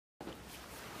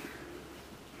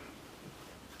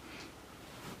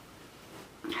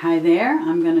Hi there,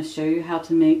 I'm going to show you how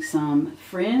to make some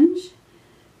fringe,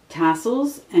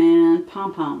 tassels, and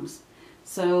pom-poms.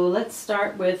 So let's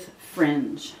start with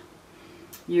fringe.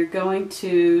 You're going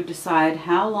to decide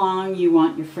how long you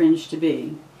want your fringe to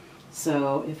be.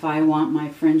 So if I want my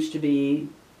fringe to be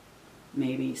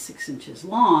maybe 6 inches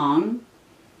long,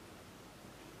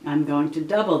 I'm going to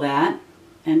double that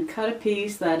and cut a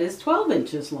piece that is 12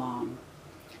 inches long.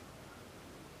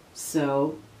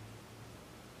 So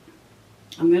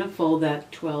I'm going to fold that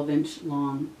 12-inch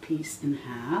long piece in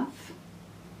half,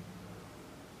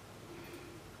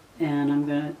 and I'm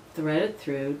going to thread it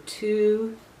through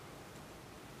 2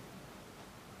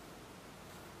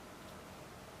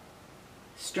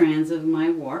 strands of my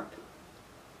warp.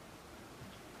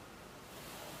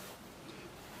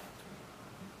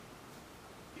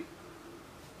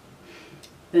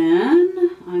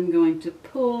 Then I'm going to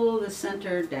pull the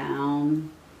center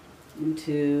down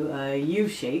into a U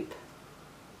shape.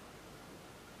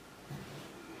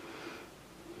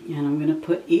 And I'm going to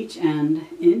put each end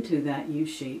into that U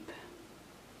shape.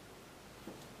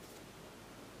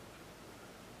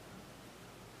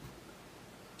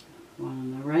 One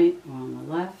on the right, one on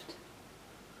the left.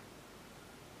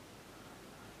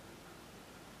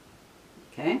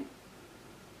 Okay.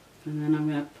 And then I'm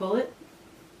going to pull it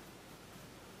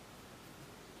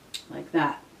like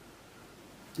that.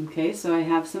 Okay, so I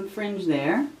have some fringe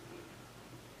there.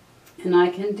 And I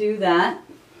can do that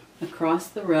across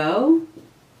the row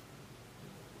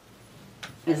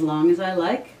as long as I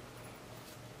like.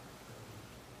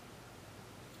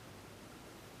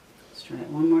 Let's try it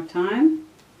one more time.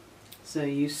 So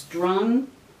you strung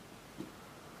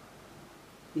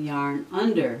the yarn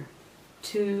under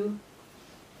 2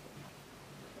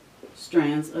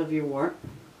 strands of your warp.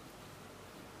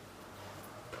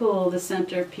 Pull the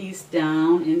center piece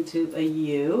down into a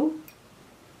U.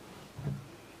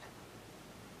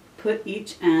 Put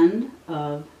each end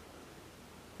of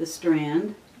the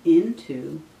strand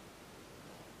into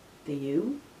the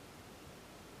U.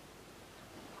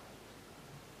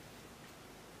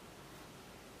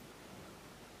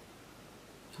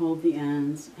 Hold the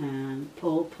ends and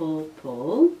pull, pull,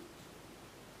 pull.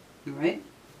 All right.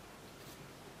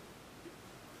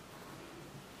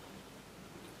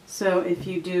 So if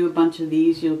you do a bunch of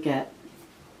these, you'll get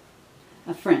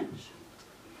a fringe.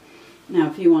 Now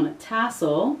if you want a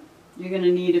tassel, you're going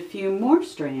to need a few more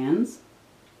strands.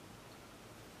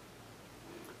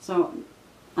 So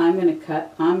I'm going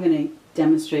to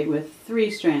demonstrate with 3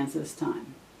 strands this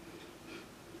time.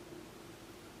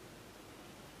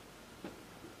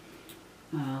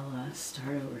 I'll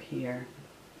start over here,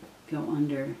 go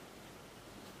under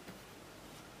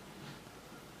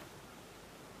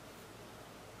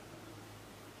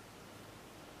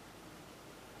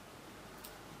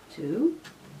 2.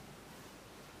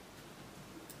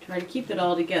 Try to keep it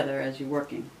all together as you're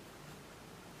working.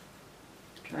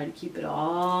 Try to keep it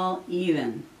all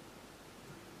even.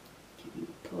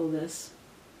 Pull this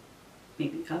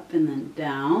maybe up and then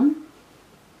down.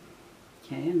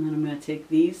 Okay, and then I'm going to take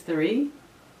these 3,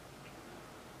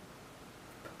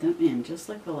 put them in just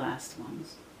like the last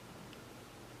ones.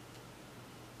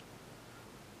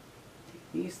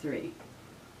 Take these 3,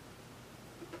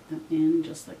 put them in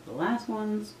just like the last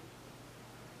ones.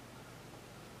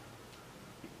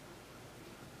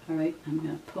 Alright, I'm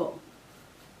going to pull.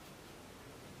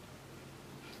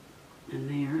 And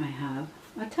there I have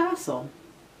a tassel.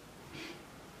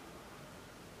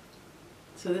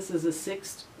 So this is a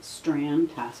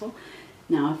 6-strand tassel.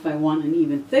 Now if I want an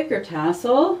even thicker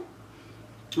tassel,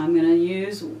 I'm going to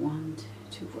use 1,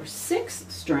 2, 2, 4, 6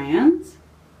 strands.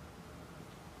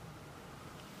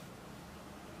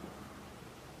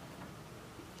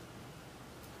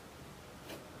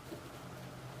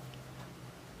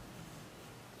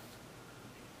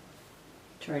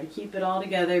 Try to keep it all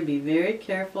together. Be very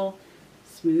careful.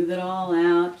 Smooth it all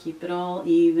out. Keep it all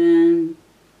even.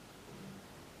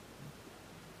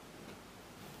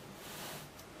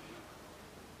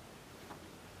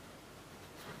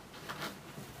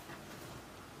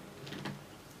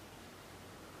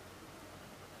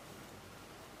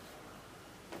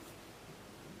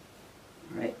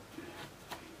 All right.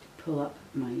 Pull up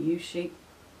my U shape.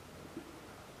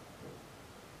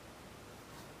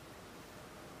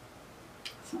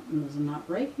 Something's not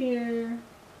right here.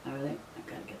 All right, I've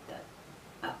got to get that.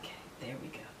 Okay, there we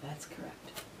go. That's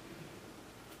correct.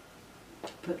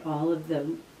 Put all of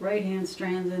the right-hand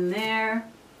strands in there.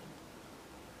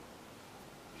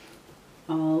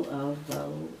 All of the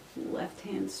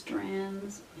left-hand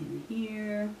strands in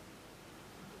here.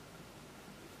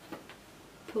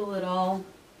 Pull it all.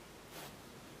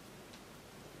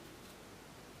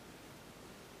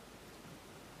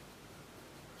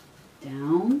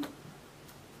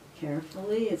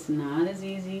 carefully. It's not as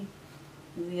easy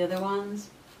as the other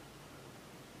ones.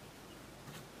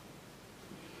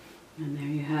 And there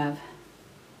you have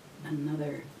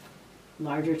another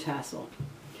larger tassel.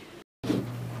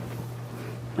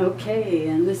 Okay,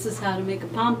 and this is how to make a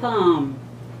pom-pom.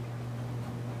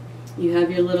 You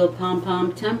have your little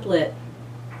pom-pom template,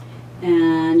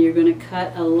 and you're going to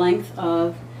cut a length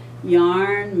of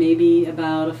yarn, maybe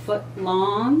about 1 foot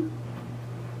long.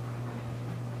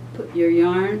 Put your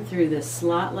yarn through this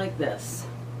slot like this.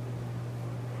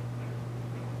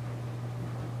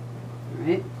 All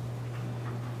right.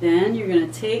 Then you're going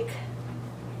to take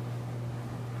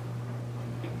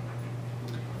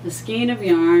a skein of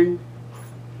yarn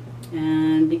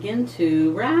and begin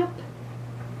to wrap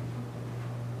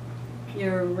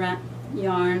your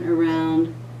yarn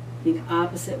around the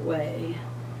opposite way.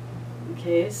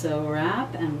 Okay, so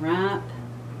wrap and wrap.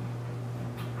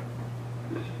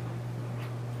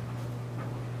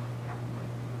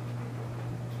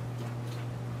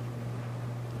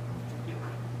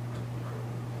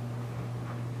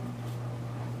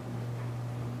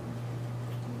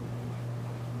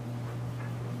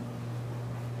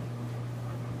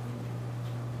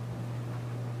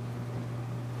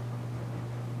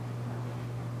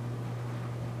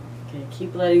 Okay,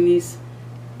 keep letting these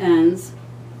ends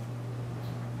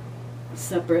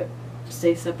separate,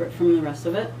 stay separate from the rest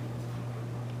of it.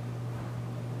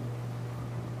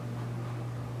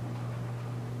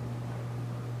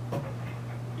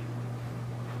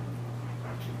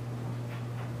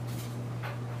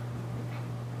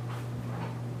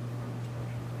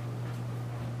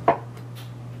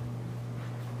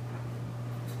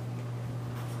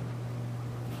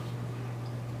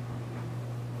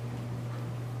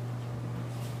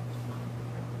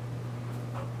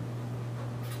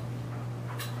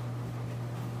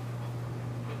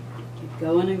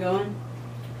 Going and going.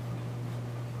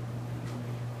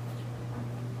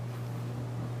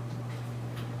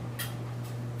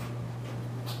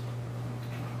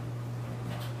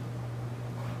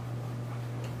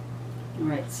 All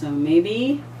right, so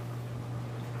maybe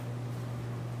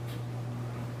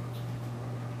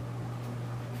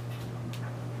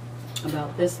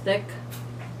about this thick.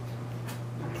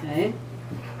 Okay.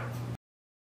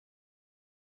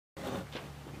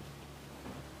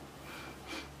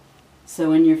 So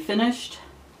when you're finished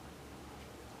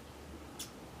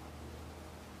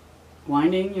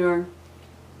winding your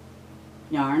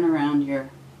yarn around your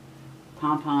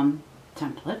pom-pom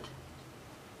template,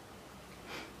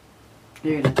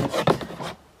 you're going to just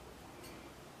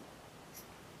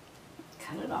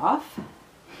cut it off.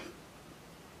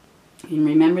 And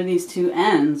remember these two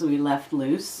ends we left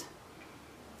loose.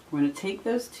 We're going to take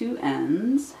those two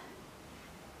ends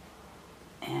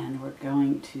and we're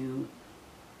going to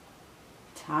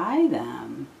tie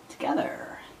them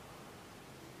together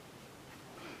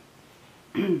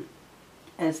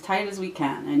as tight as we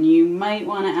can. And you might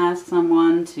want to ask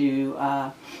someone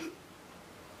to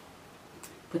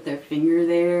put their finger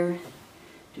there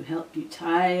to help you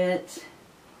tie it.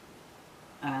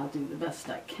 I'll do the best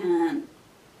I can.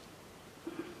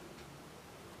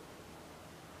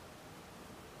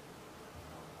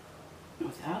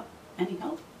 Without any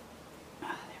help.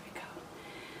 Ah, there we go.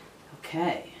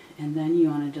 Okay. And then you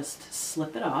want to just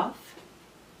slip it off.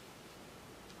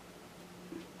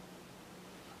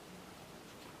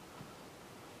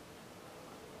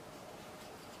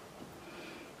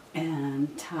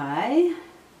 And tie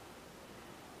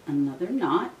another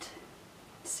knot.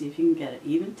 See if you can get it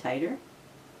even tighter.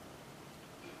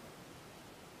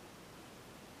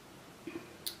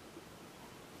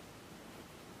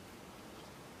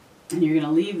 And you're going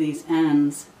to leave these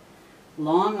ends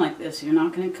long like this. You're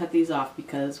not going to cut these off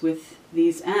because with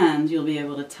these ends you'll be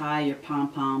able to tie your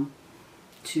pom-pom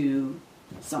to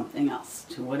something else,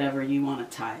 to whatever you want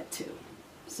to tie it to.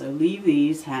 So leave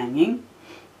these hanging,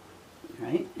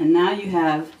 right? And now you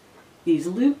have these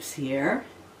loops here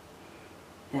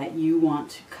that you want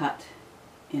to cut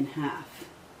in half.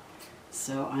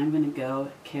 So I'm going to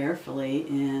go carefully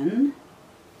in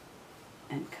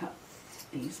and cut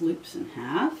these loops in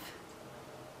half.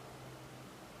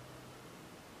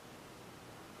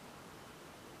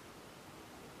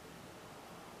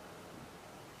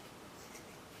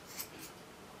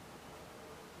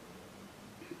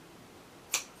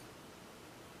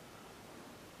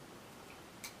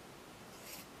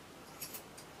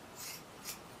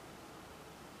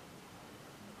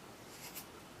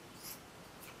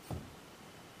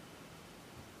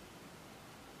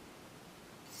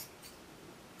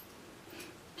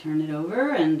 Turn it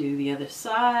over and do the other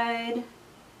side.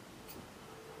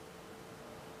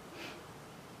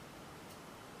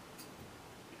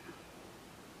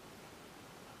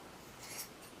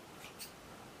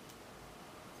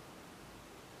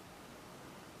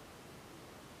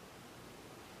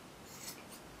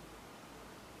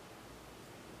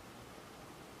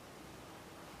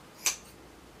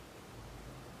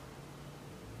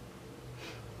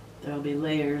 There'll be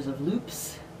layers of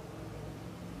loops.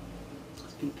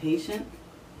 Just be patient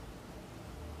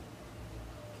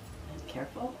and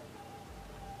careful.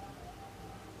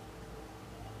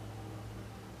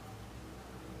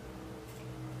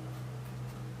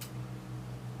 I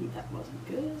think that wasn't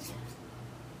good.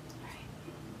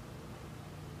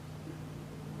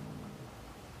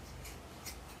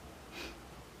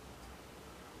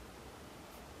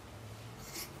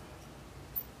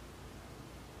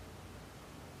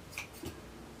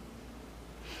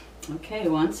 Okay,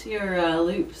 once your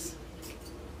loops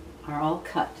are all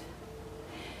cut,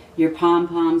 your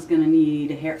pom-pom's going to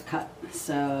need a haircut.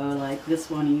 So like this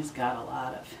one, he's got a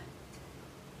lot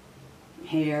of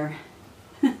hair.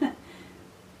 Call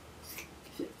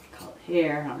it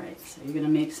hair. Alright, so you're going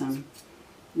to make some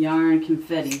yarn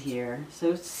confetti here.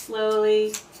 So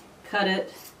slowly cut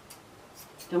it.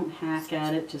 Don't hack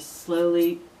at it. Just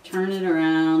slowly turn it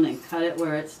around and cut it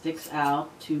where it sticks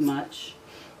out too much.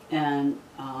 And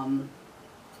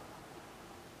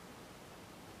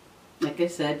like I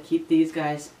said, keep these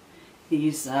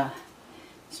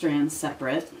strands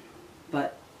separate,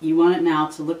 but you want it now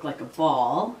to look like a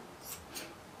ball.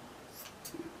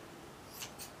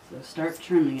 So start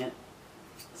trimming it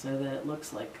so that it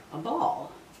looks like a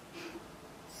ball.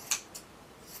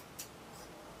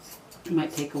 It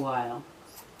might take a while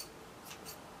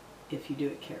if you do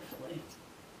it carefully.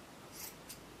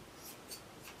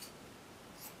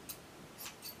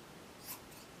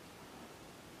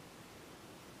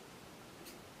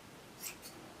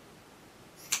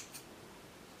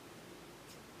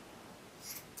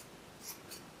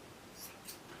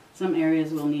 Some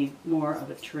areas will need more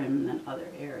of a trim than other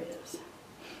areas.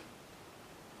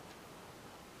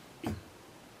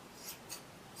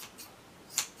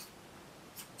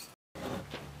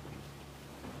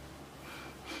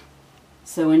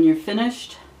 So when you're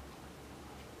finished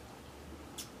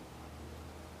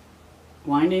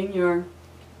winding your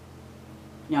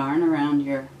yarn around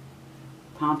your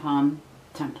pom-pom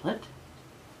template,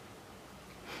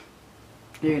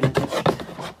 you're going to just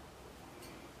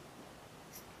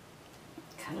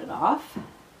cut it off.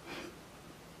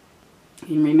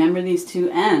 And remember these two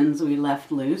ends we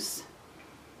left loose.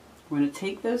 We're going to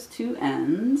take those two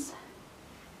ends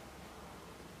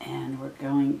and we're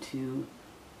going to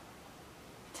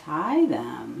tie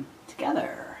them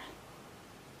together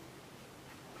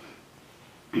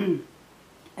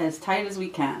as tight as we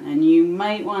can. And you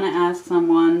might want to ask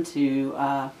someone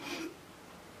to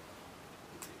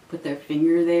put their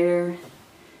finger there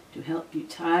to help you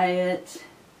tie it.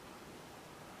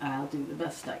 I'll do the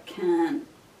best I can.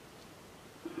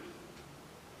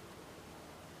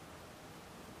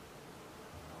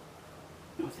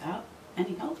 Without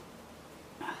any help.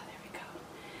 There we go.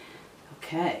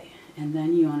 Okay, and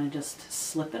then you want to just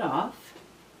slip it off.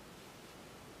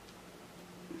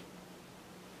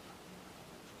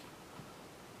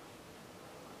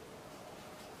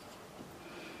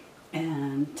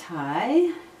 And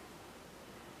tie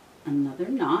another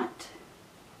knot.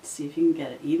 See if you can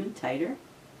get it even tighter.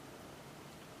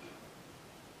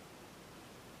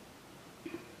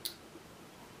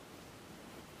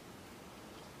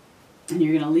 And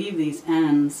you're going to leave these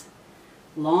ends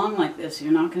long like this.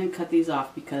 You're not going to cut these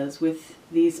off because with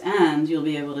these ends you'll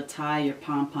be able to tie your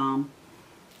pom-pom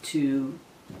to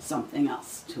something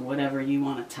else, to whatever you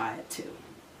want to tie it to.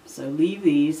 So leave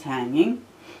these hanging,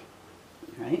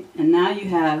 right? And now you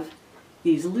have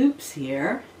these loops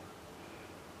here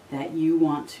that you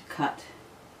want to cut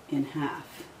in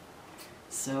half.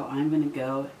 So I'm going to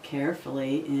go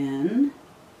carefully in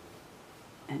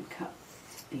and cut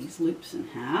these loops in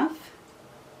half.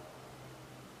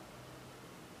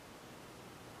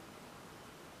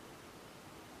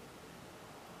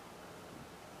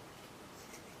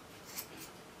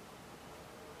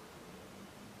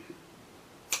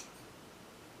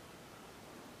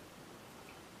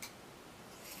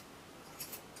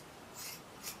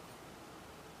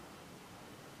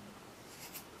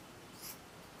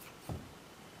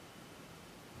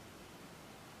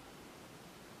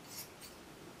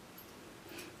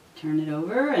 Turn it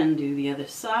over and do the other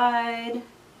side.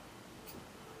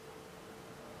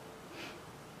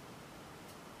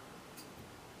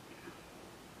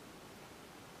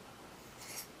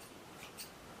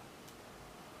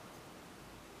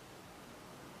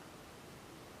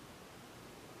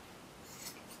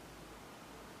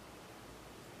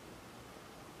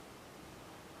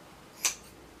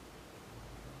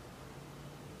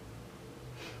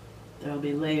 There'll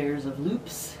be layers of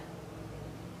loops.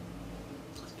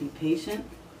 Be patient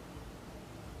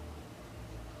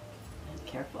and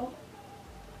careful.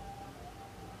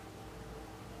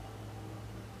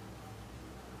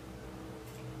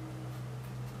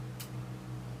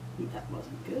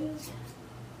 good.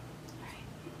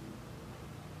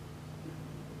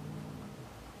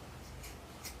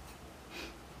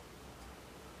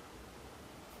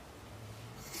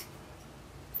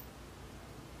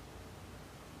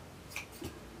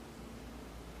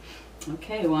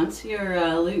 Okay, once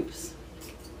your loops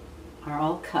are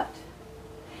all cut,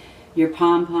 your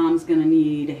pom-pom's gonna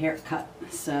need a haircut.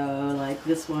 So like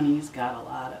this one, he's got a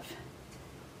lot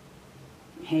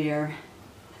of hair.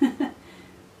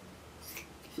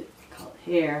 Call it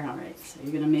hair. All right, so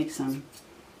you're gonna make some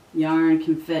yarn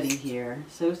confetti here.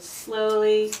 So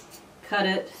slowly cut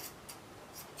it.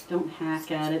 Don't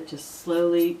hack at it, just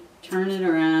slowly turn it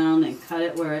around and cut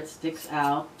it where it sticks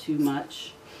out too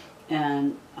much.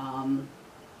 And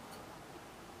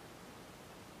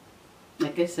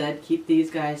like I said, keep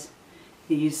these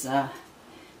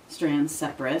strands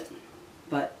separate,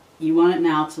 but you want it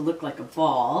now to look like a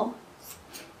ball.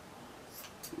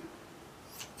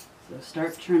 So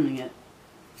start trimming it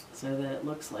so that it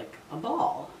looks like a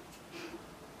ball.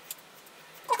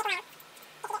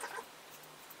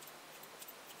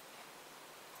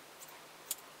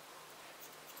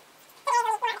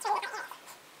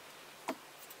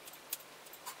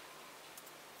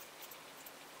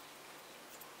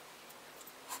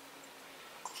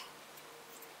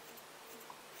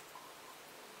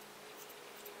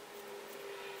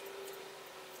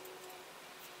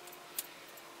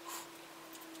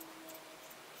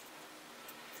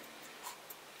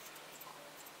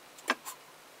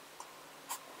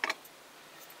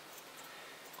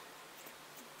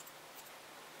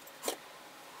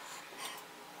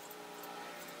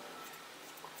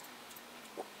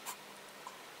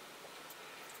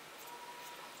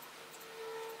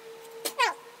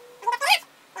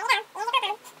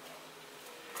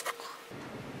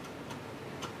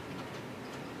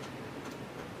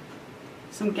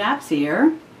 Some gaps here.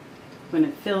 I'm going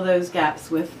to fill those gaps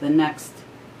with the next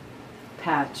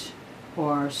patch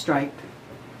or stripe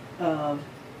of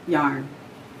yarn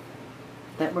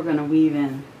that we're going to weave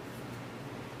in.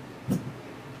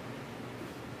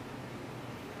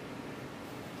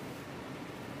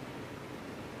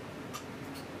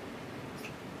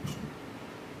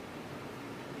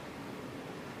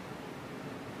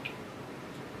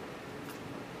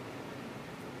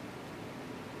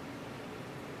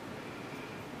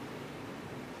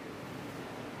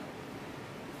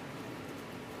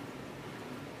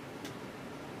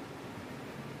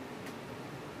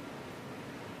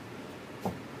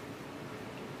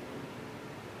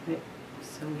 Right,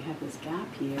 so we have this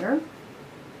gap here.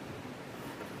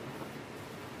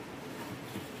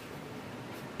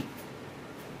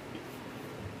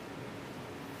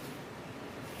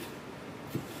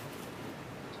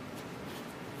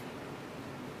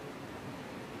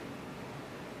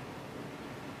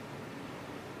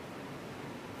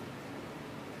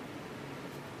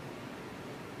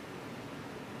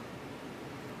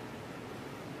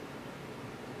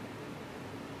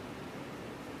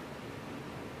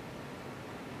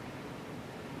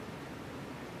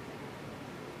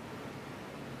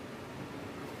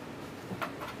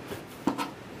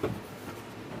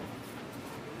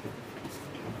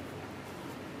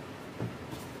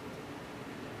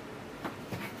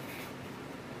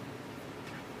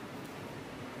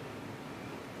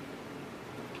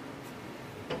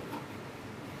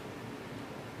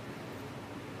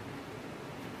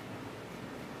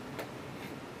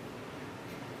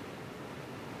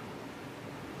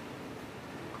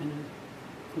 Going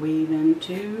to weave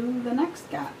into the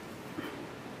next gap.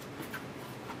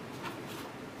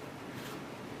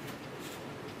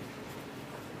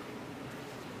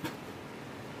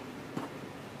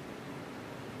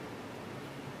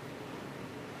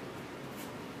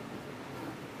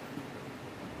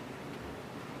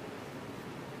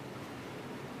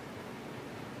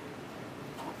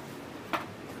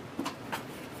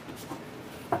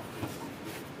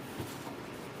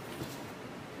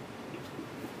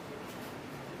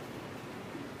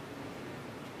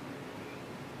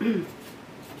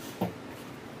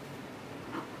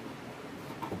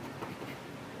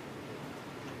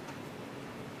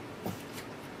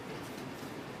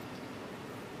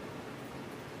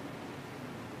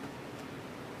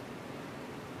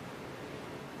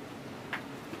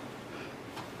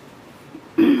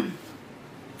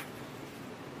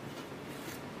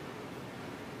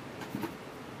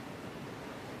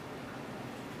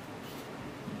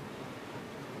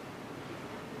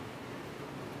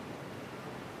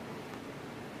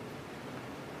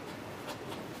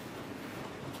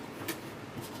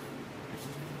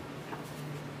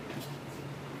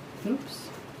 Oops.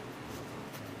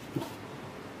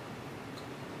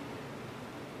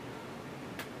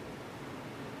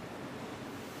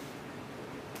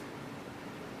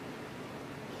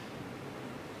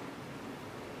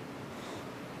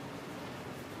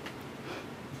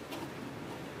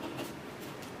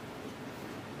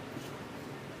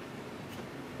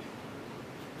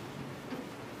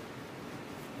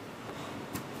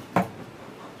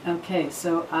 Okay,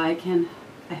 so I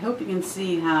hope you can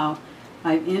see how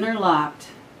I've interlocked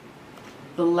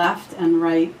the left and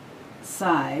right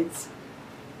sides.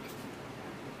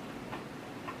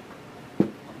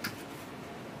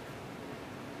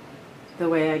 The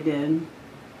way I did.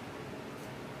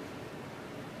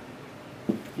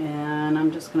 And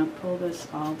I'm just going to pull this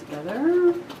all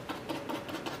together.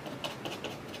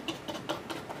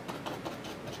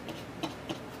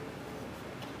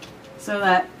 So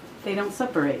that they don't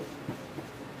separate.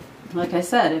 Like I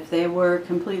said, if they were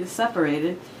completely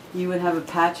separated, you would have a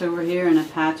patch over here and a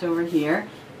patch over here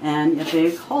and a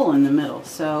big hole in the middle.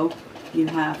 So you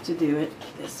have to do it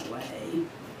this way.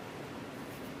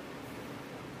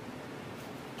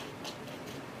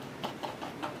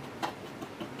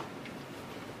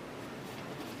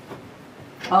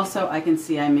 Also, I can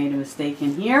see I made a mistake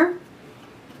in here.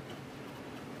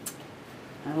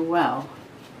 Oh well.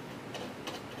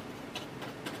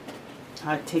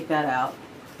 I'd take that out.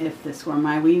 If this were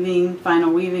my weaving,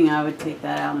 final weaving, I would take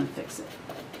that out and fix it.